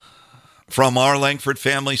From our Langford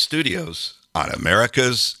Family Studios on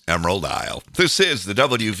America's Emerald Isle, this is the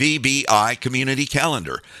WVBI Community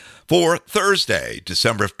Calendar for Thursday,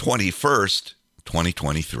 December 21st,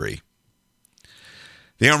 2023.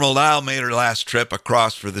 The Emerald Isle made her last trip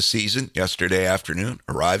across for the season yesterday afternoon,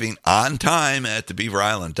 arriving on time at the Beaver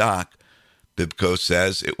Island dock. Bibco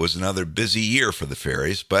says it was another busy year for the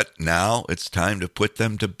ferries, but now it's time to put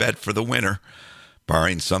them to bed for the winter.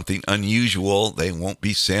 Barring something unusual, they won't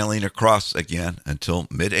be sailing across again until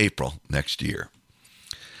mid-April next year.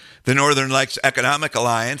 The Northern Lakes Economic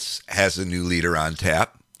Alliance has a new leader on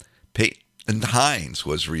tap. Peyton Hines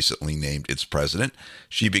was recently named its president.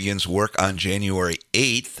 She begins work on January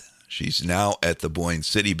 8th. She's now at the Boyne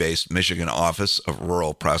City-based Michigan Office of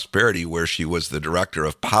Rural Prosperity, where she was the Director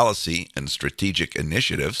of Policy and Strategic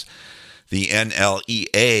Initiatives. The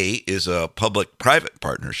NLEA is a public-private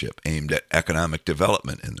partnership aimed at economic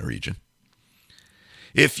development in the region.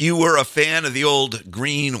 If you were a fan of the old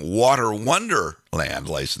Green Water Wonderland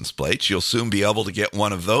license plates, you'll soon be able to get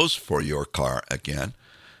one of those for your car again.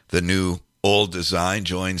 The new old design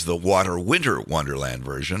joins the Water Winter Wonderland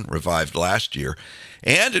version, revived last year,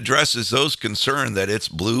 and addresses those concerned that its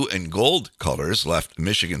blue and gold colors left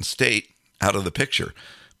Michigan State out of the picture.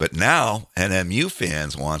 But now NMU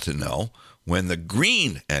fans want to know when the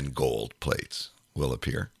green and gold plates will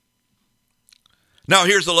appear. Now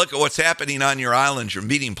here's a look at what's happening on your island, your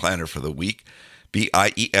meeting planner for the week.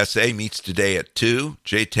 BIESA meets today at 2.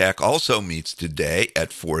 JTAC also meets today at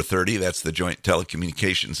 4:30. That's the Joint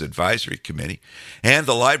Telecommunications Advisory Committee. And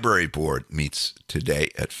the Library Board meets today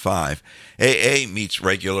at 5. AA meets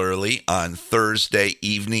regularly on Thursday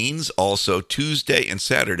evenings, also Tuesday and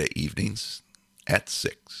Saturday evenings at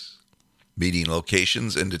 6. Meeting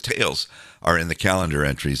locations and details are in the calendar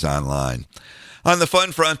entries online. On the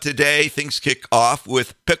fun front today, things kick off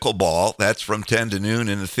with pickleball. That's from 10 to noon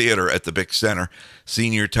in the theater at the Big Center.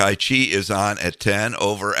 Senior Tai Chi is on at 10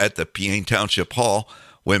 over at the Peaine Township Hall.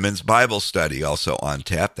 Women's Bible study also on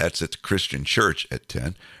tap. That's at the Christian Church at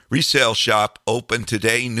 10. Resale shop open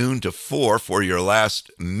today, noon to 4 for your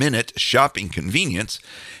last-minute shopping convenience.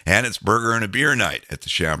 And it's burger and a beer night at the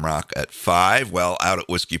Shamrock at 5. Well, out at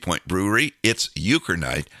Whiskey Point Brewery, it's Euchre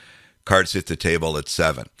night. Cards hit the table at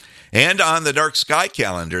 7. And on the dark sky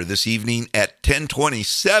calendar this evening at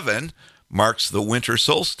 10:27 marks the winter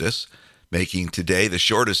solstice, making today the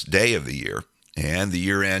shortest day of the year. And the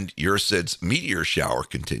year-end Ursid's meteor shower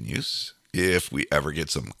continues, if we ever get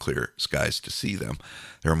some clear skies to see them.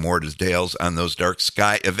 There are more details on those dark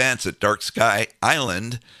sky events at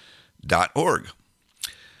darkskyisland.org.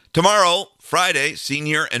 Tomorrow, Friday,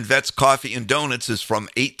 Senior and Vets Coffee and Donuts is from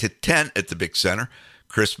 8 to 10 at the Big Center.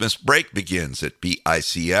 Christmas break begins at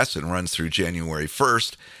BICS and runs through January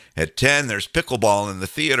 1st. At 10, there's pickleball in the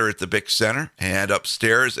theater at the Big Center. And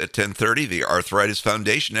upstairs at 10:30, the Arthritis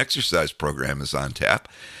Foundation exercise program is on tap.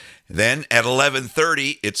 Then at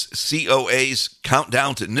 11:30, it's COA's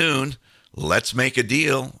Countdown to Noon. Let's Make a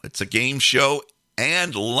Deal. It's a game show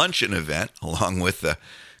and luncheon event along with the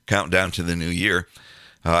Countdown to the New Year.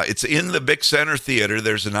 It's in the Big Center Theater.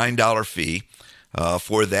 There's a $9 fee.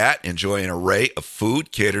 For that, enjoy an array of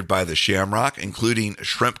food catered by the Shamrock, including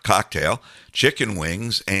shrimp cocktail, chicken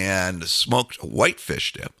wings, and smoked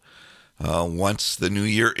whitefish dip. Once the new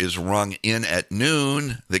year is rung in at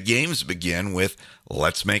noon, the games begin with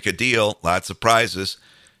Let's Make a Deal, lots of prizes.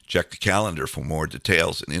 Check the calendar for more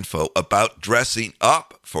details and info about dressing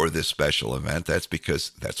up for this special event. That's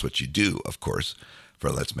because that's what you do, of course,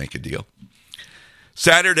 for Let's Make a Deal.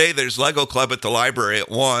 Saturday, there's Lego Club at the library at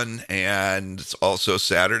 1, and it's also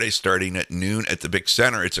Saturday starting at noon at the Big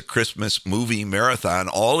Center. It's a Christmas movie marathon.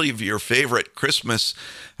 All of your favorite Christmas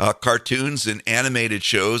cartoons and animated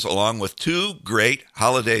shows, along with 2 great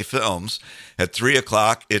holiday films. At 3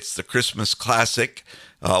 o'clock, it's the Christmas classic,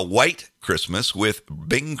 White Christmas, with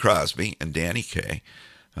Bing Crosby and Danny Kaye.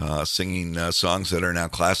 Singing songs that are now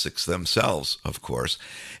classics themselves, of course.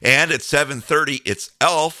 And at 7:30, it's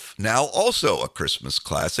Elf, now also a Christmas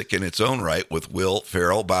classic in its own right, with Will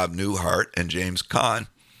Ferrell, Bob Newhart, and James Caan.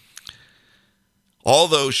 All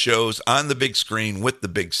those shows on the big screen with the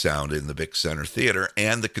big sound in the Big Center Theater,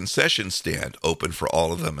 and the concession stand open for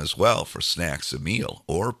all of them as well for snacks, a meal,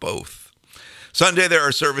 or both. Sunday, there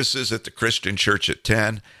are services at the Christian Church at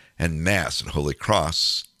 10 and Mass at Holy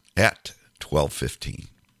Cross at 12:15.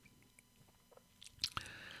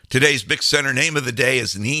 Today's Big Center name of the day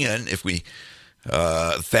is Neon. If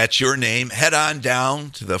that's your name, head on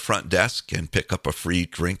down to the front desk and pick up a free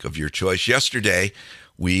drink of your choice. Yesterday,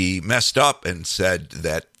 we messed up and said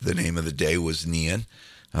that the name of the day was Neon,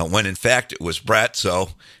 when in fact it was Brett.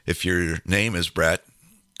 So if your name is Brett,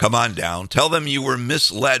 Come on down. Tell them you were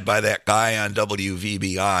misled by that guy on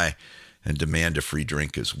WVBI and demand a free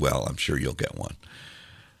drink as well. I'm sure you'll get one.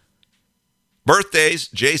 Birthdays,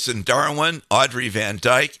 Jason Darwin, Audrey Van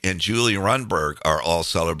Dyke, and Julie Rundberg are all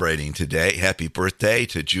celebrating today. Happy birthday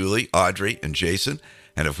to Julie, Audrey, and Jason.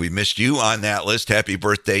 And if we missed you on that list, happy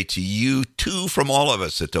birthday to you too from all of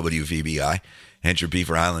us at WVBI and your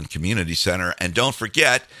Beaver Island Community Center. And don't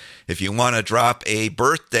forget, if you want to drop a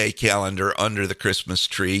birthday calendar under the Christmas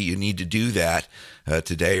tree, you need to do that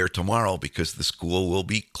today or tomorrow because the school will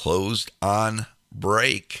be closed on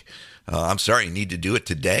break. You need to do it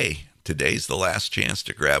today. Today's the last chance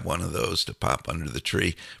to grab one of those to pop under the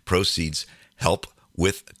tree. Proceeds help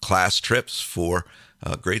with class trips for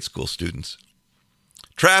grade school students.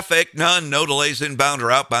 Traffic, none. No delays inbound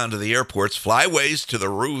or outbound to the airports. Flyways to the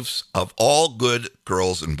roofs of all good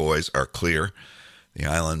girls and boys are clear. The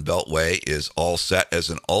Island Beltway is all set as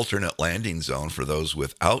an alternate landing zone for those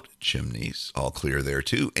without chimneys. All clear there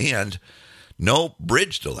too. And no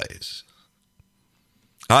bridge delays.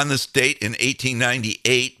 On this date in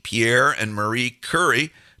 1898, Pierre and Marie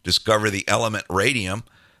Curie discover the element radium.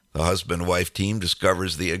 The husband-wife team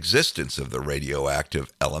discovers the existence of the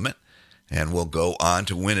radioactive element and will go on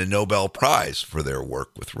to win a Nobel Prize for their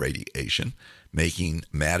work with radiation, making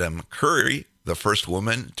Madame Curie the first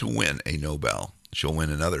woman to win a Nobel. She'll win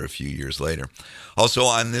another a few years later. Also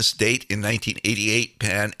on this date in 1988,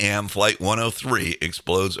 Pan Am Flight 103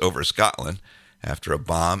 explodes over Scotland after a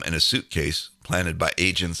bomb in a suitcase planted by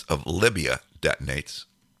agents of Libya detonates.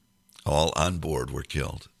 All on board were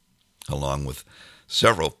killed, along with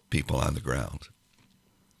several people on the ground.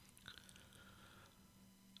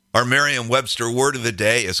 Our Merriam-Webster word of the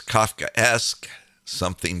day is Kafkaesque.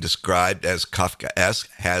 Something described as Kafkaesque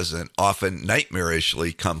has an often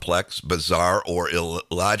nightmarishly complex, bizarre, or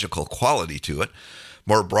illogical quality to it.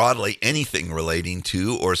 More broadly, anything relating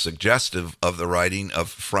to or suggestive of the writing of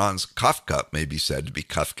Franz Kafka may be said to be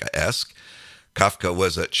Kafkaesque. Kafka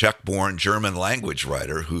was a Czech-born German language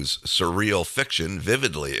writer whose surreal fiction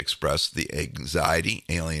vividly expressed the anxiety,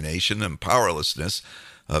 alienation, and powerlessness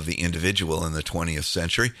of the individual in the 20th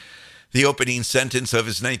century. The opening sentence of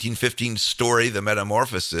his 1915 story, The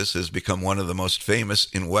Metamorphosis, has become one of the most famous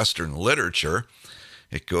in Western literature.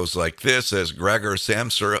 It goes like this: as Gregor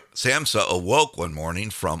Samsa awoke one morning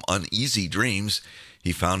from uneasy dreams,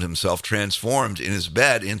 he found himself transformed in his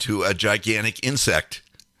bed into a gigantic insect.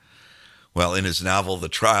 Well, in his novel, The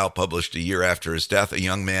Trial, published a year after his death, a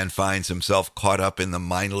young man finds himself caught up in the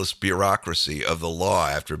mindless bureaucracy of the law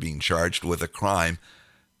after being charged with a crime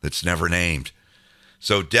that's never named.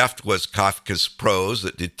 So deft was Kafka's prose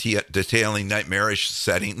at detailing nightmarish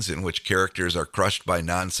settings in which characters are crushed by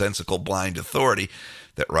nonsensical blind authority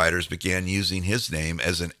that writers began using his name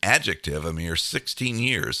as an adjective a mere 16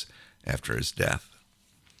 years after his death.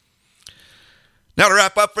 Now to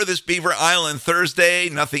wrap up for this Beaver Island Thursday,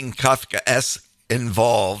 nothing Kafkaesque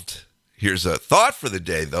involved. Here's a thought for the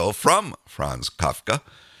day, though, from Franz Kafka.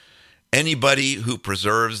 Anybody who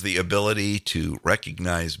preserves the ability to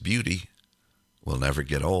recognize beauty will never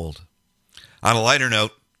get old. On a lighter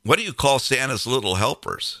note, what do you call Santa's little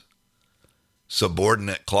helpers?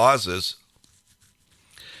 Subordinate clauses.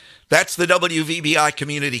 That's the WVBI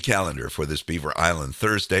Community Calendar for this Beaver Island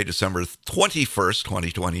Thursday, December 21st,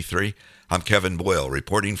 2023. I'm Kevin Boyle,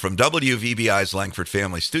 reporting from WVBI's Langford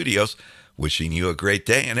Family Studios, wishing you a great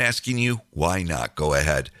day and asking you, why not go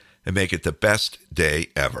ahead and make it the best day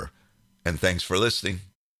ever? And thanks for listening.